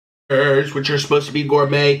which are supposed to be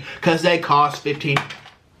gourmet because they cost $15.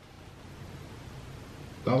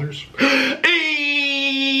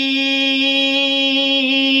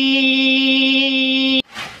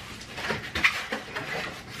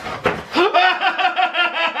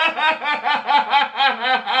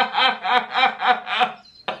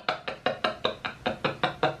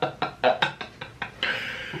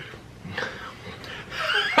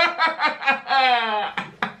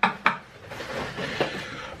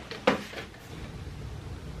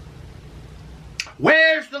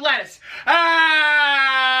 Where's the lettuce? I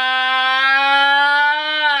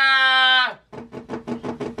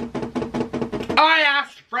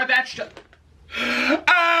asked for a vegetable.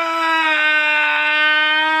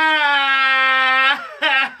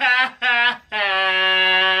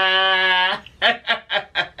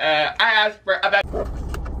 I asked for a vegetable.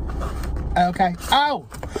 Okay. Oh!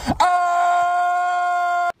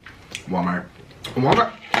 Oh! Walmart.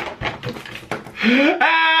 Walmart.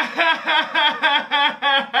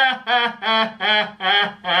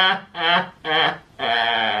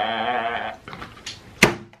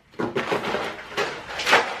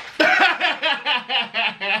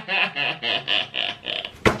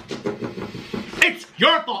 It's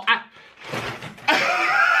your fault.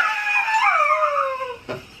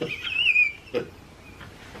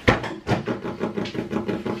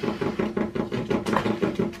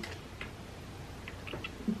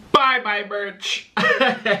 Bye-bye, Birch.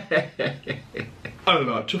 A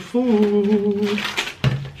lot of food.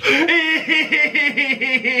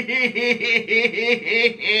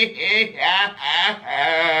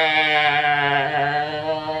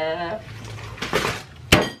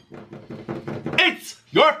 It's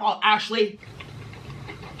your fault, Ashley.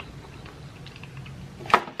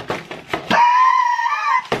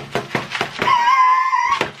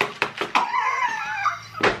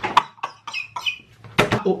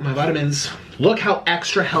 Oh, my vitamins. Look how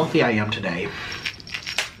extra healthy I am today.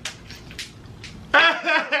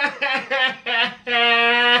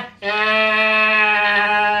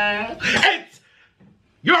 It's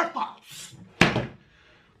your fault.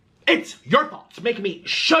 It's your fault. It's making me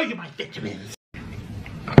show you my vitamins.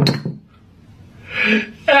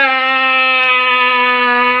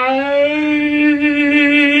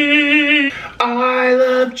 I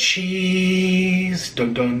love cheese.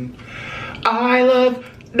 Dun dun. I love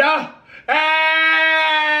no.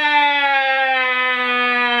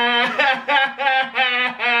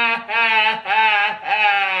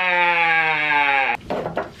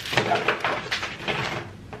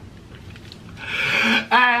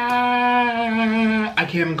 I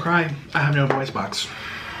can't even cry. I have no voice box.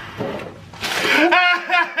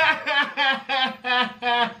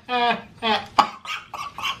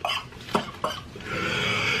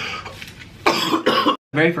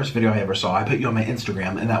 The very first video I ever saw, I put you on my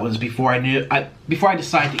Instagram, and that was before I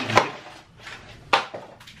decided to even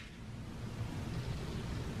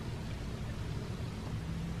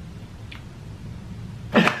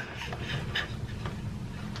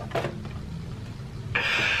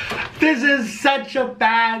This is such a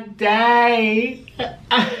bad day.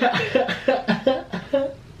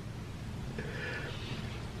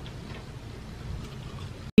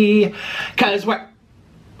 Because we're...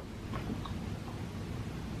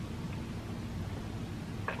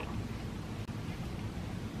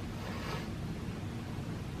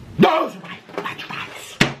 Those are my french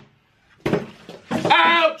fries.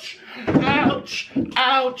 Ouch! Ouch!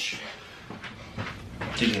 Ouch!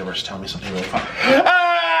 The universe tell me something really fun.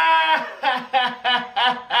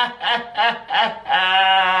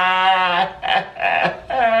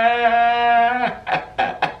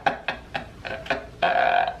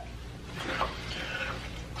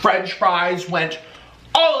 French fries went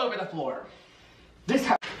all over the floor. This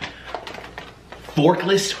has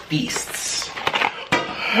forkless feasts.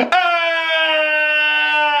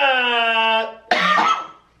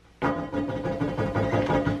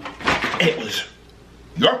 It was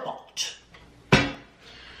your fault.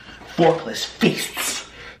 Forkless feasts.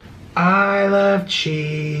 I love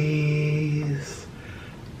cheese.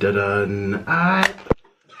 Dun-dun.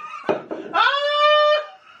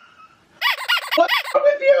 What's wrong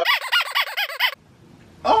with you?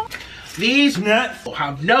 Oh, these nuts will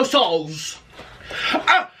have no souls.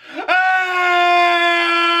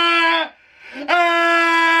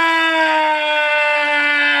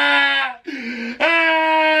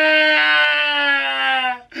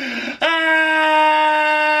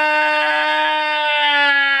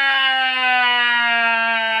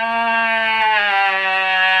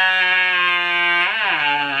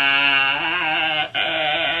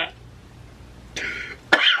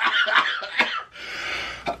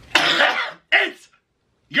 It's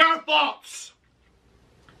your fault. fault!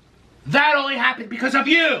 That only happened because of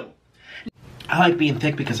you! I like being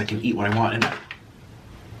thick because I can eat what I want and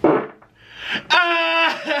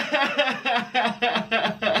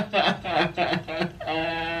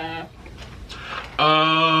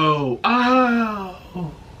oh.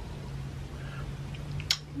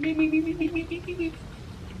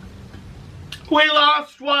 We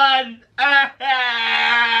lost one!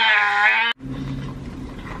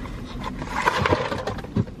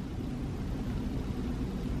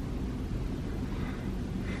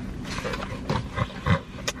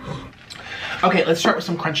 Okay, let's start with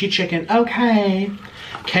some crunchy chicken. Okay.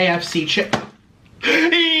 KFC chicken.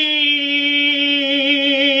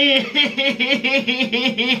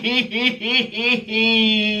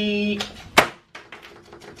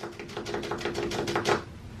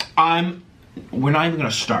 We're not even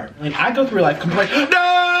gonna start. Like, I go through life complaining.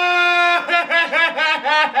 No!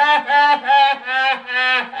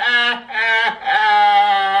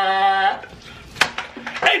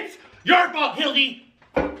 It's your fault, Hildy!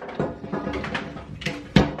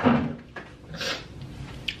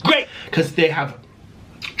 Great! Because they have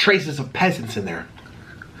traces of peasants in there.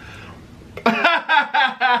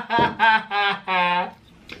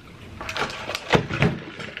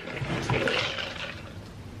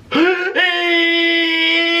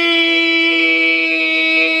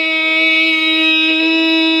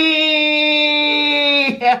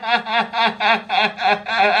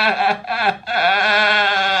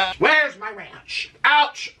 Where's my ranch?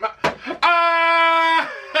 Ouch!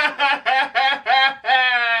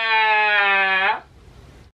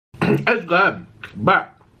 It's good,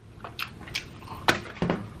 but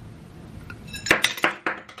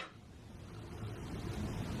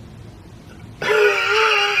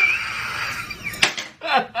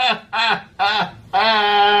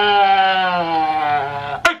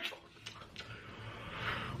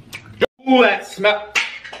ooh, that smell.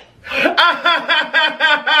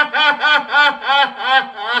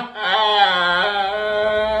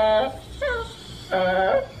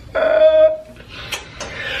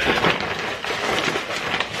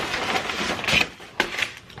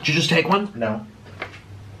 Did you just take one? No.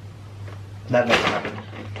 That never happened.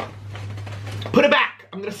 Put it back!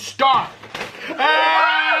 I'm gonna starve!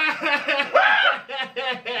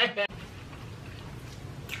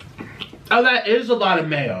 Oh, that is a lot of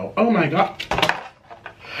mayo. Oh my god.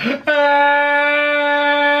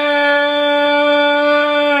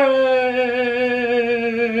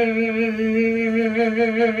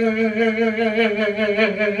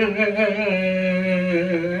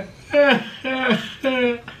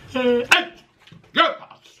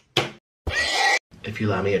 If you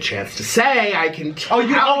allow me a chance to say, I can tell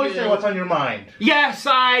you always say what's on your mind. Yes,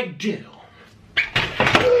 I do.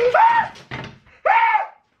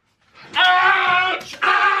 Ouch!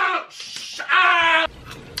 Ouch! Ouch!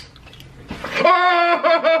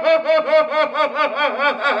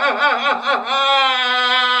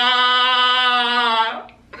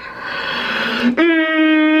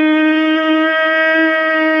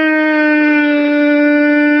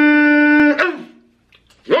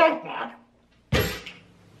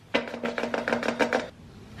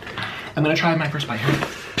 I'm gonna try my first bite here.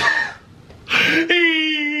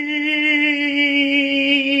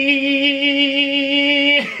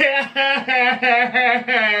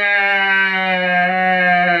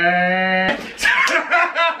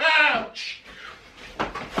 Ouch!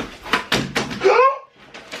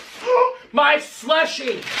 My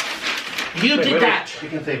slushie! You did that! You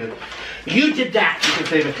can save it. You did that! You can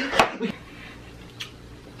save it.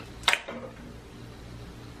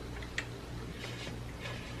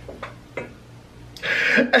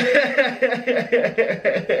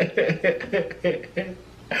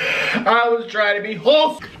 I was trying to be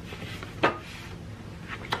wholesome.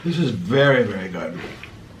 This is very, very good.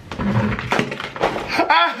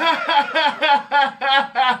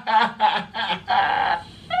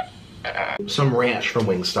 Some ranch from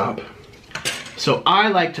Wingstop. So I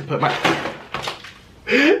like to put my...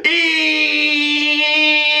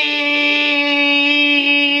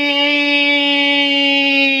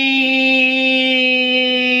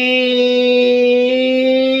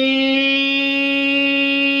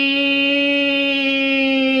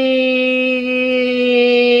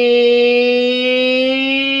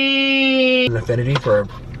 An affinity for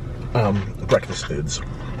breakfast foods.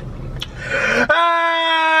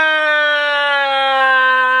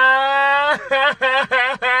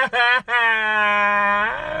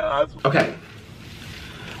 Okay.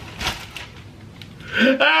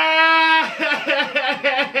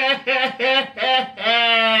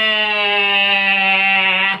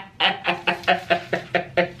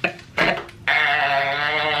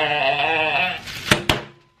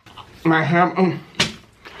 My ham.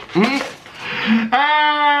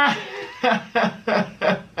 Ah!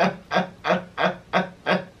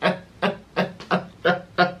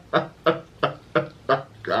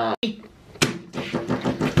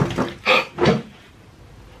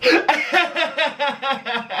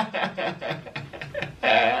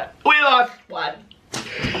 We lost one.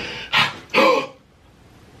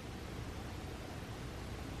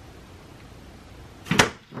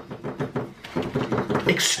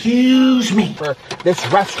 Excuse me. For this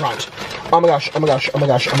restaurant. Oh my gosh, oh my gosh, oh my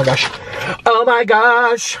gosh, oh my gosh. Oh my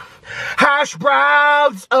gosh. Hash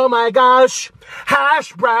browns. Oh my gosh.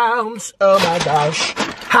 Hash browns. Oh my gosh.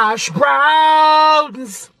 Hash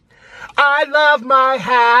browns. I love my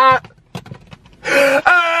hat.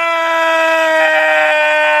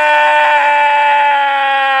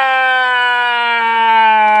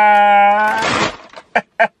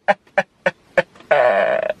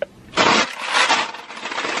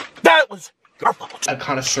 That was your fault. A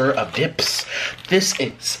connoisseur of dips. This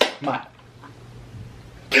is my...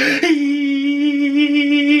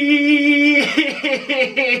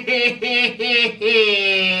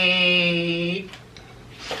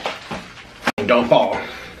 Don't fall.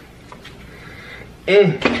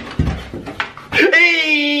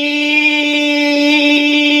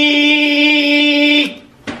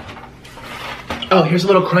 Oh, here's a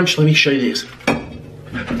little crunch. Let me show you these.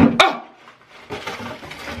 Oh!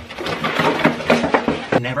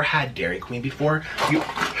 Never had Dairy Queen before. You...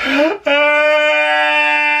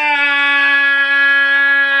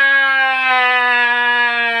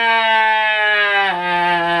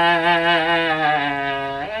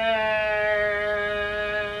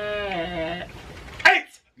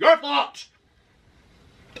 Your fault!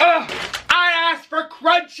 I asked for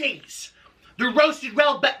crunchies! The roasted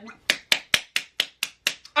well-bet...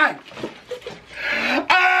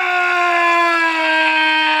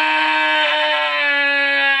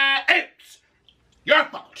 It's your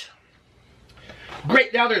fault.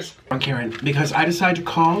 Great, now there's... Karen, because I decided to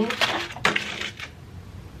call...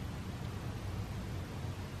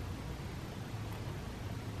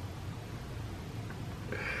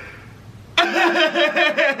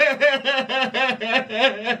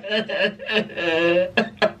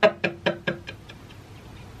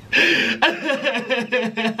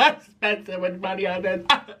 I spent so much money on this.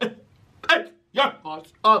 It's your fault,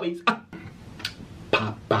 always.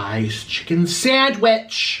 Popeye's chicken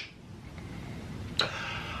sandwich.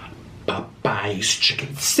 Popeye's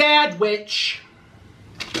chicken sandwich.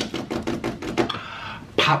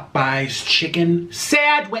 Popeye's chicken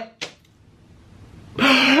sandwich.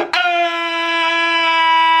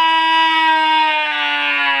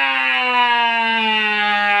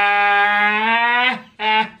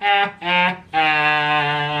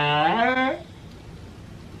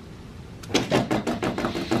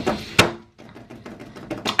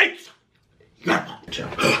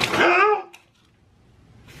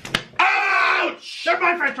 Ouch! They're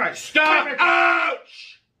my french fries! Stop!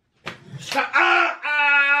 Ouch! Stop!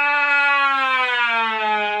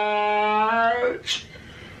 Ouch!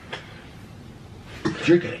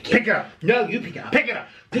 You're gonna pick it up. No, you pick it up. Pick it up.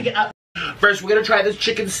 Pick it up. First, we're gonna try this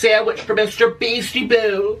chicken sandwich for Mr. Beastie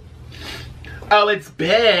Boo. Oh, it's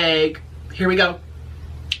big. Here we go.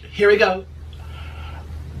 Here we go.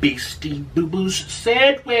 Beastie Boo Boo's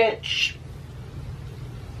sandwich.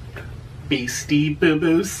 Beastie Boo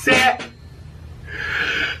Boo sandwich.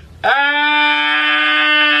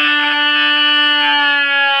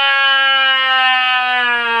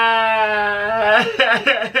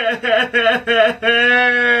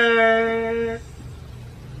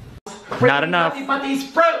 Not enough. But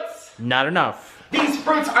these fruits. Not enough. These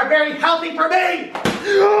fruits are very healthy for me.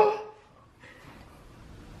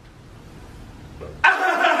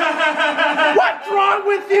 What's wrong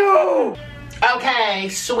with you? Okay,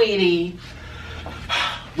 sweetie.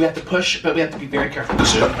 We have to push, but we have to be very careful.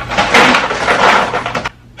 It's your fault.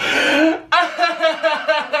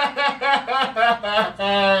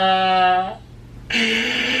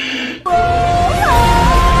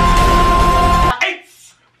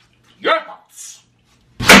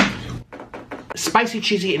 Spicy,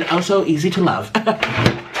 cheesy, and also easy to love.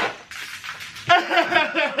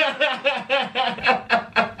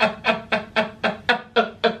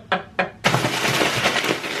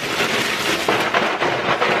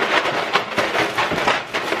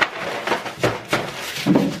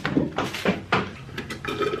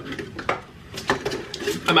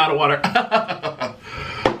 I'm out of water.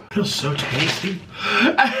 It feels so tasty.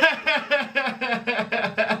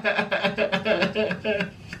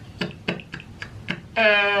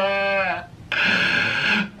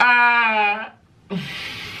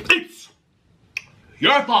 It's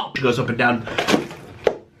your fault. She goes up and down.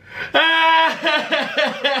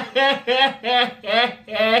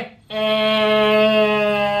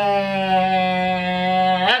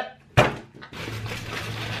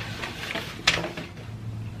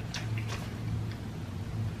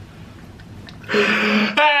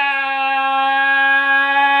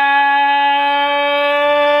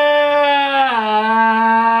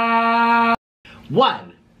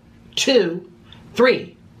 One, two,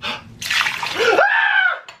 three.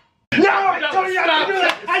 No, I told you not to do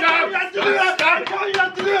that! I told you not to do that! I told you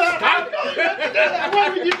not to do that! I told you not to do that! Why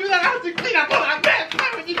would you do that? I have to clean up all that mess! Why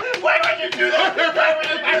would you do that? Why would you do that?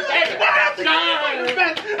 Why have to clean up all this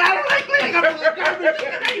mess? I don't like cleaning up all the garbage!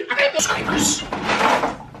 Scrapers.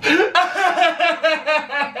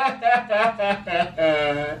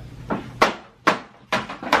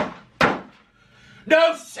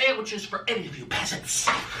 No sandwiches for any of you peasants.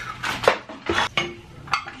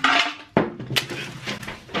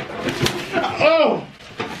 Oh!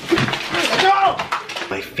 No!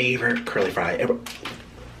 My favorite curly fry ever.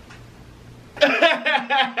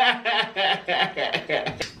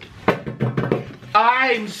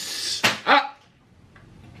 I'm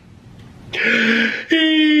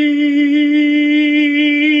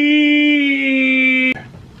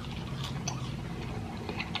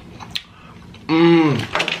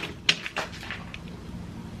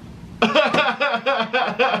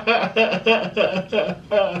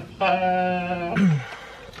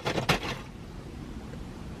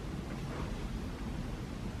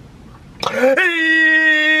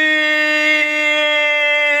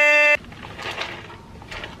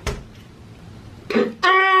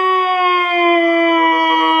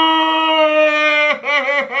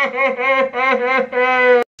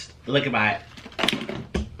Look at my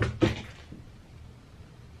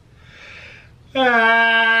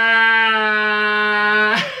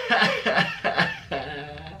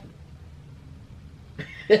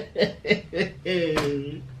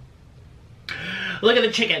Look at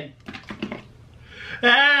the chicken.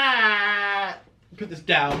 Put this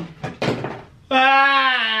down.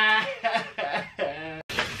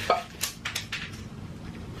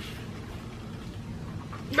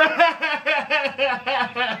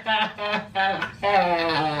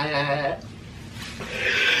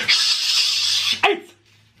 It's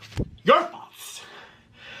your fault.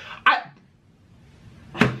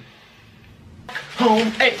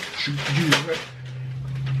 Home ate you.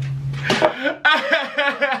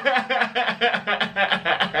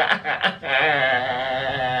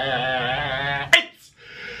 It's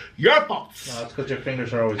your fault. No, that's because your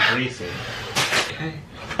fingers are always greasy. Okay.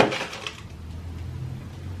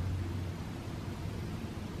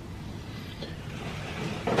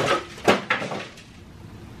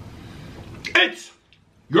 It's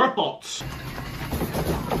your fault.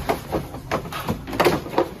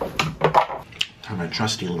 Have my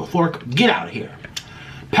trusty little fork. Get out of here.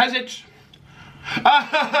 Peasant.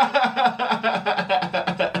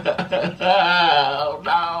 Oh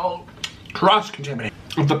no. Cross contamination.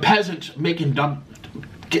 Of the peasant making dumb.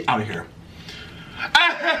 Get out of here.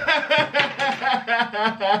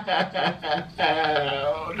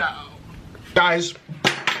 Oh no. Guys,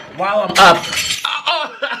 while I'm up.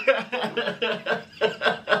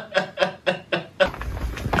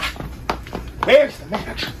 Where's the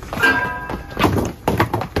match?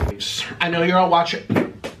 I know you're all watching.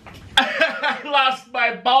 I lost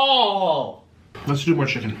my ball. Let's do more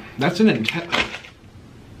chicken. That's an intent.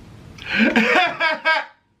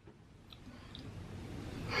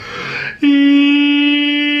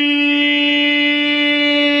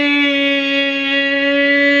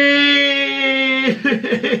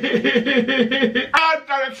 I'm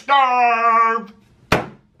gonna starve.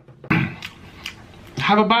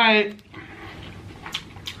 Have a bite.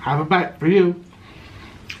 Have a bite for you.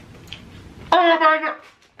 Oh my god!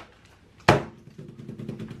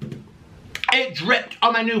 It dripped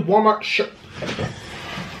on my new Walmart shirt.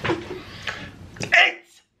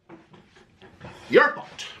 It's your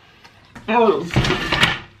fault. Oh.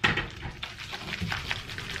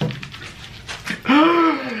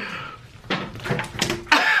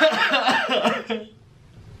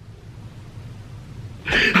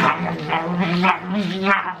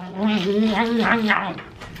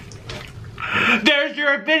 There's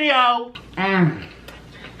your video.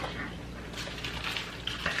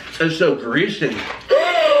 It's so greasy.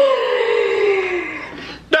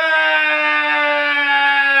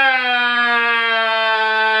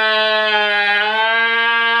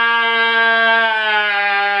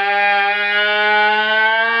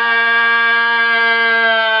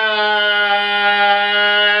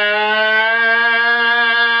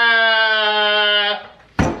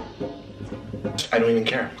 I don't even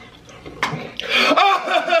care.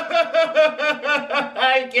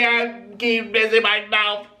 I can't keep this in my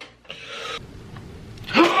mouth.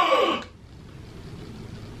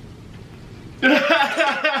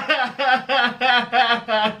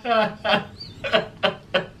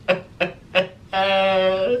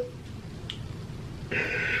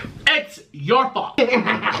 It's your fault. Can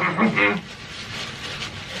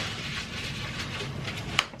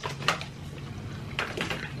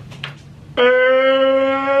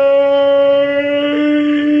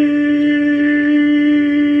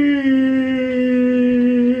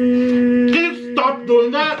you stop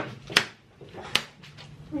doing that?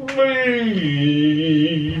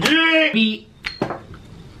 Be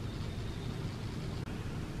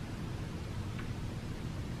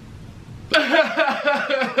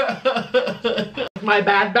my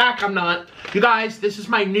bad back, I'm not. You guys, this is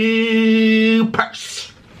my new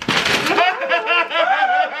purse.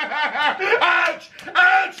 Ouch!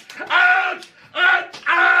 Ouch! Ouch! Ouch!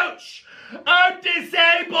 Ouch! I'm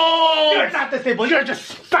disabled! You're not disabled, you're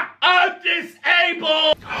just fat. I'm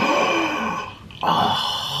disabled!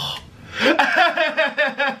 Oh.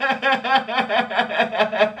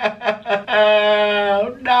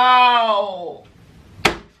 Oh no!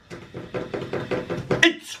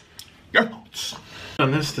 It's your fault.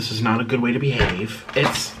 On this is not a good way to behave.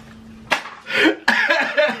 It's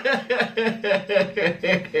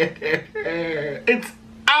it's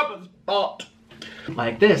Abba's fault.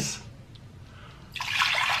 Like this.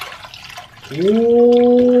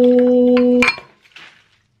 Ooh.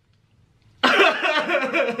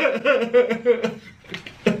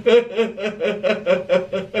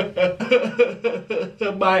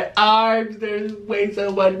 My arms, there's way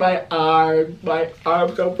so much. My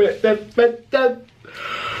arms are fit.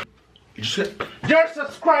 Your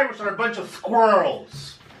subscribers are a bunch of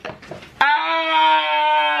squirrels.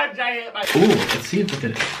 Ah, giant. Ooh, let's see if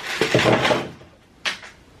it.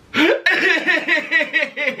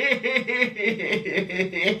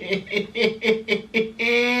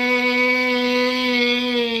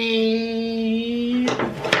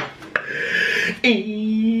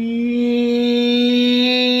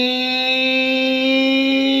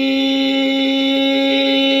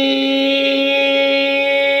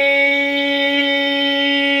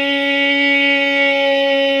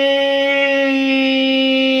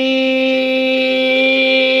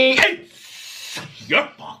 Your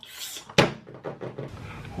fault.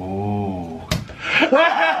 Oh.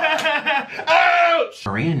 Ouch!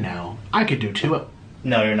 Korean now. I could do two.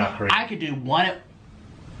 No, you're not Korean. I could do one.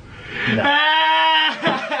 No.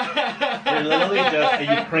 You're literally just a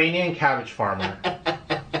Ukrainian cabbage farmer.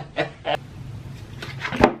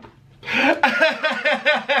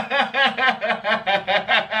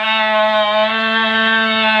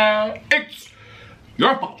 It's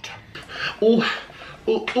your fault. Ooh,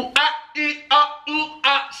 ooh, ooh, ah, ooh,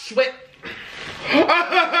 ah, sweat.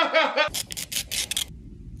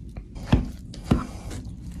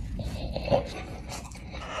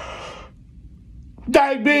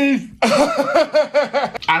 Diabetes.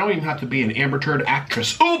 I don't even have to be an Amber Turd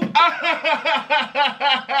actress. Oop.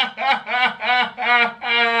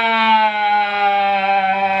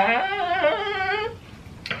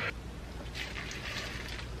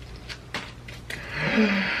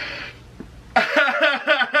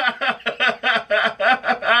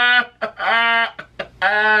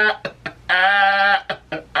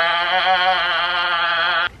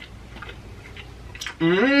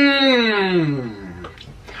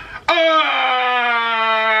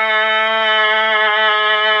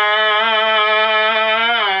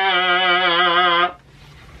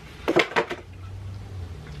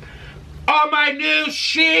 All my new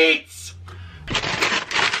sheets!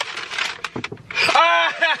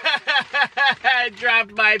 I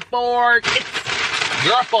dropped my fork. It's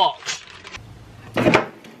your fault.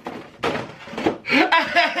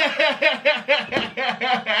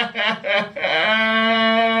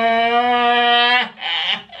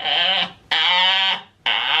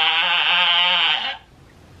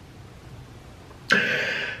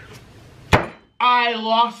 I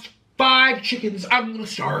lost 5 chickens. I'm gonna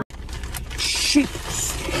starve.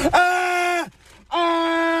 Sheeps.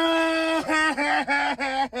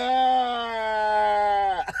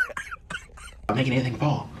 I'm making anything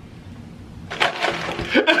fall.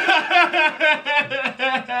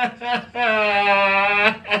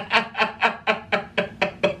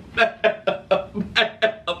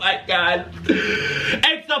 Oh my god.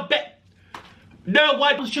 It's a bit. No,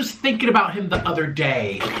 I was just thinking about him the other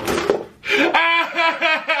day.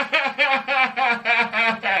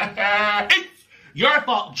 It's your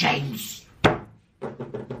fault, James.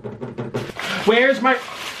 Where's my...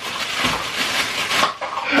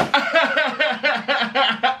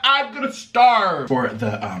 I'm gonna starve for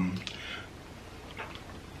the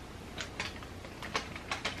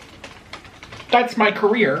that's my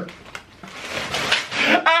career.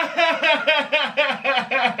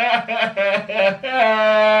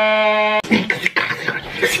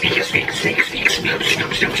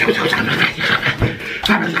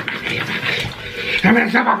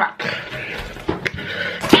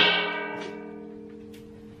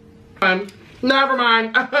 Never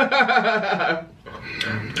mind. I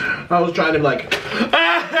was trying to like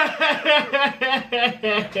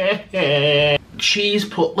cheese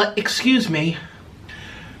pull. Excuse me.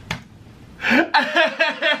 Why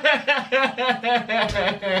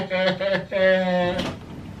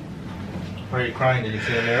are you crying? Did you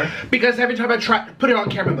see the mirror? Because every time I try, put it on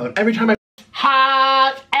camera mode. Every time I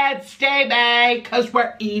hot and steamy, cause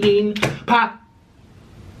we're eating pop.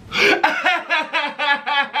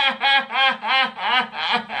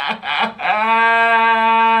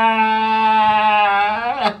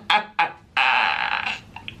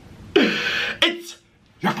 It's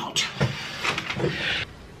your fault.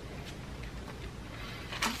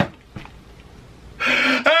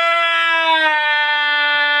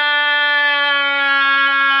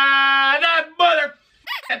 That mother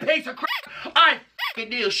piece of crap. I fucking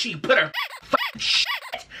knew she put her fucking shit.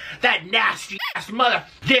 That nasty ass mother.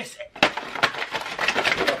 This.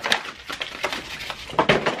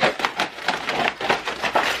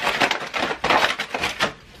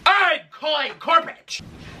 I'm calling corporate.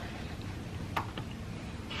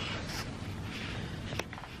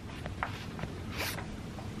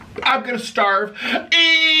 I'm gonna starve.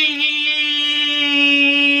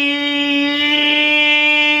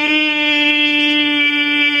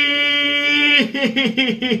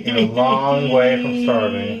 You're a long way from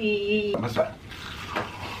starving. What's that?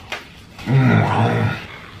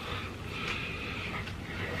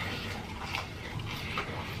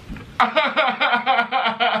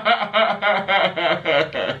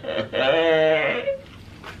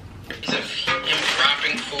 It's of him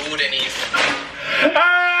dropping food and he's...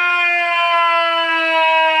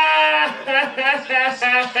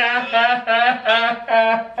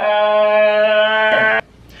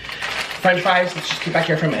 French fries, let's just get back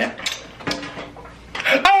here for a minute.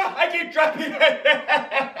 Oh, I keep dropping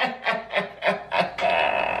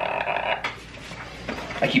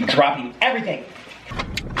I keep dropping everything.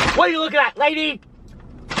 What are you looking at, lady?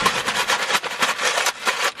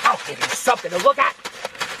 I'll give you something to look at.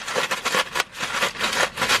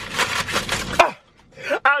 Oh,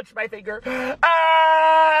 ouch, my finger.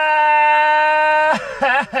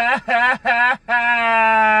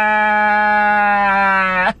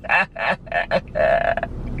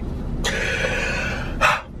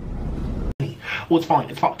 Well, it's fine,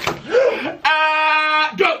 it's fine.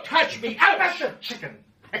 Don't touch me! Expensive chicken!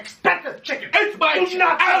 Expensive chicken! It's my chicken!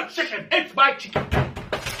 Not chicken! It's my chicken!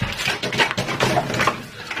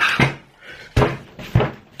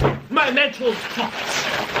 My mental thoughts.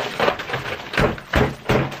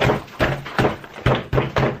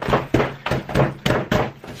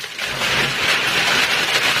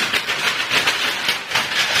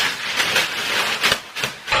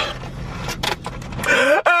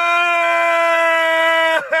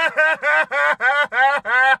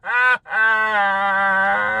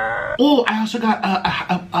 Oh, I also got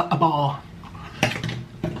a ball.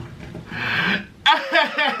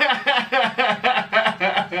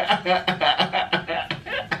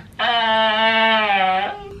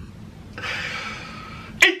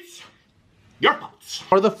 It's your fault.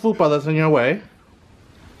 Or the fupa that's in your way.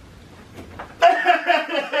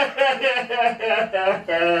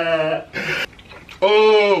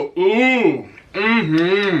 Oh, ooh,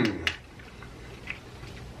 mm-hmm.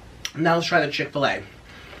 Now let's try the Chick-fil-A.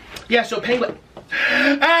 Yeah, so penguin.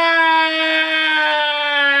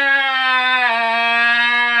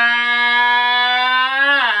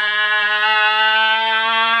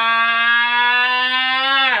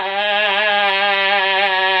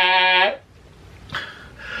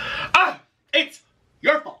 It's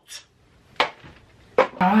your fault.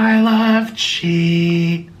 I love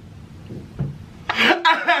cheese.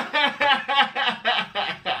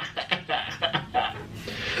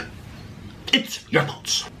 It's your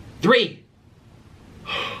fault. 3.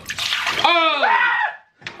 Oh!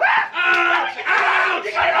 Ouch! Ouch!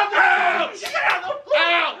 Ouch!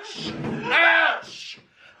 Ouch!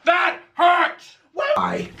 That hurt!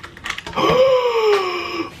 Why?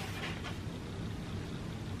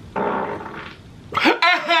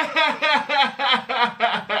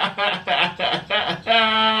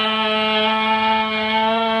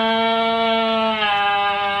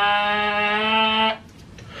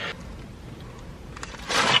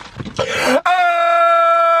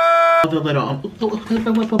 other little.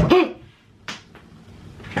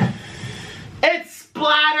 It's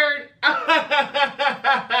splattered.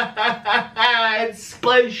 It's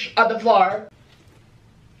splish on the floor.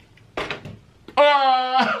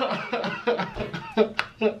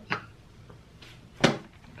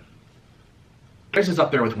 This is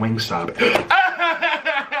up there with Wingstop.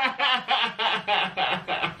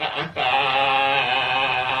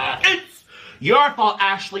 It's your fault,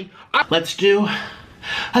 Ashley. Let's do.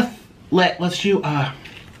 Let's do. I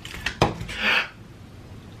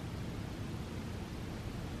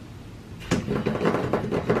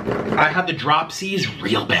had the dropsies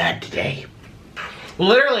real bad today.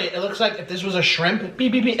 Literally, it looks like if this was a shrimp,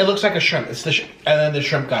 beep, beep, beep, it looks like a shrimp. It's the and then the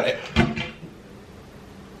shrimp got it.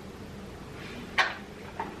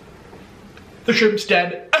 The shrimp's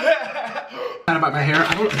dead. Not about my hair.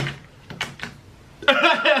 I don't.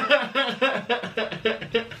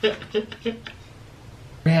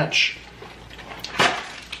 Ranch.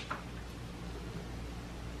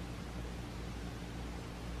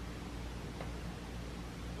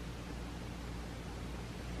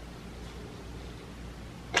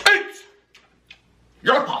 It's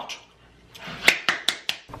your fault.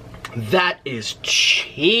 That is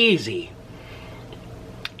cheesy.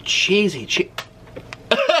 Cheesy.